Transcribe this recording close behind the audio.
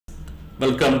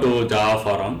Welcome to Java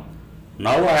Forum.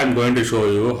 Now I am going to show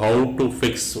you how to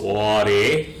fix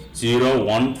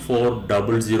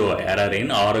ORA-01400 error in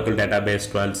Oracle Database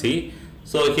 12c.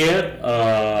 So here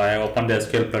I open the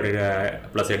SQL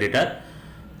plus editor.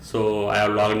 So I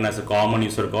have logged in as a common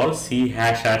user called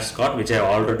c#Scott, which I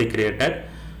already created.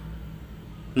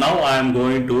 Now I am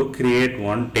going to create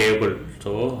one table.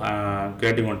 So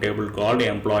creating one table called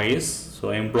employees. So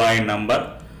employee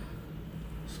number.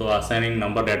 So assigning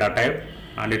number data type,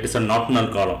 and it is a not null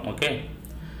column. Okay.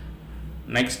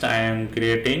 Next I am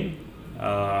creating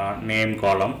name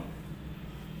column.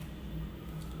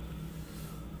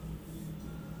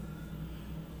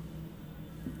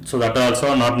 So that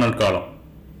also not null column.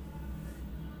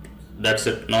 That's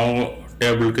it. Now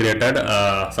table created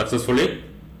successfully.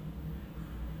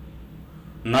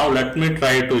 Now let me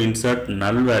try to insert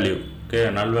null value. Okay,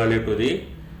 null value to the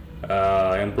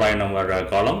employee number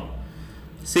column.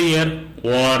 See here,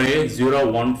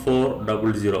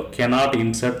 ORA-01400 cannot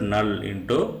insert null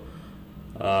into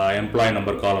employee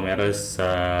number column. Error is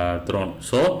thrown.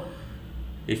 So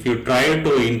if you try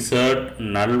to insert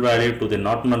null value to the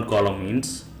not null column,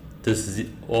 means this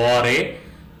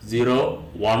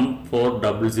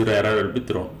ORA-01400 error will be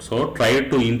thrown. So try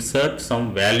to insert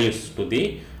some values to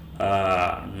the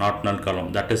not null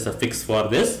column. That is the fix for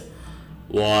this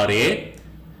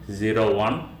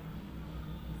ORA-01400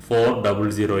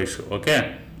 issue.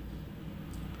 Okay,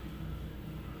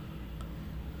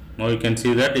 now you can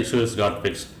see that issue is got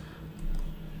fixed.